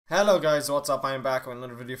Hello guys, what's up? I'm back with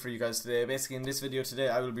another video for you guys today. Basically in this video today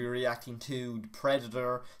I will be reacting to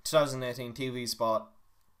Predator 2018 TV spot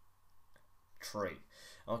 3.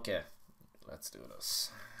 Okay, let's do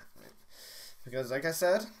this. Because like I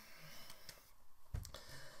said,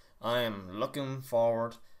 I am looking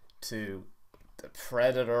forward to the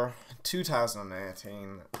Predator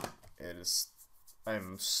 2018.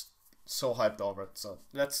 I'm so hyped over it. So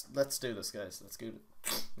let's do this, guys. Let's do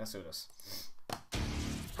this.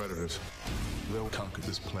 Predators. They'll conquer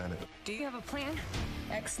this planet. Do you have a plan?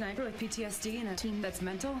 Ex-sniper with PTSD and a team that's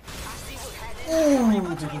mental? Okay. You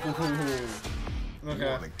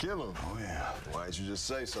wanna kill him? Oh yeah. Why'd you just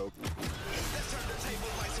say so?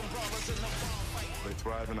 They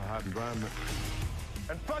thrive in a hot environment.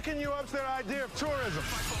 And fucking you up's their idea of tourism.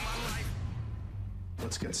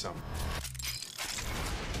 Let's get some.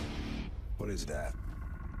 What is that?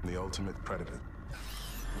 The ultimate predator.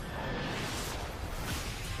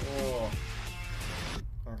 Oh.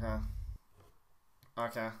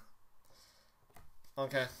 Okay.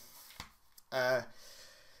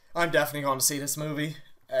 I'm definitely going to see this movie.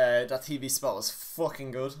 That TV spot was fucking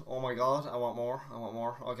good. Oh my god, I want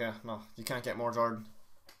more. Okay, no, you can't get more, Jordan.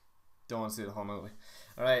 Don't want to see the whole movie.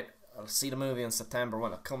 Alright, I'll see the movie in September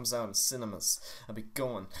when it comes out in cinemas. I'll be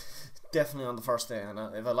going. Definitely on the first day. And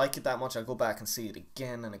if I like it that much, I'll go back and see it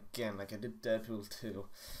again and again, like I did Deadpool 2.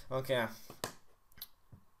 Okay.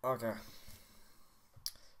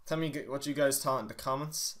 Tell me what you guys thought in the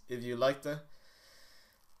comments. If you liked it,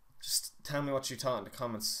 just tell me what you thought in the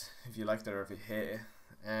comments. If you liked it or if you hate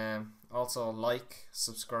it. Also like,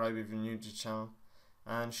 subscribe if you're new to the channel,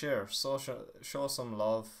 and share. So show some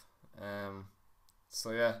love. So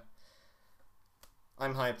yeah,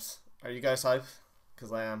 I'm hyped. Are you guys hyped?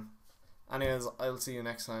 Because I am. Anyways, I'll see you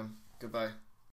next time. Goodbye.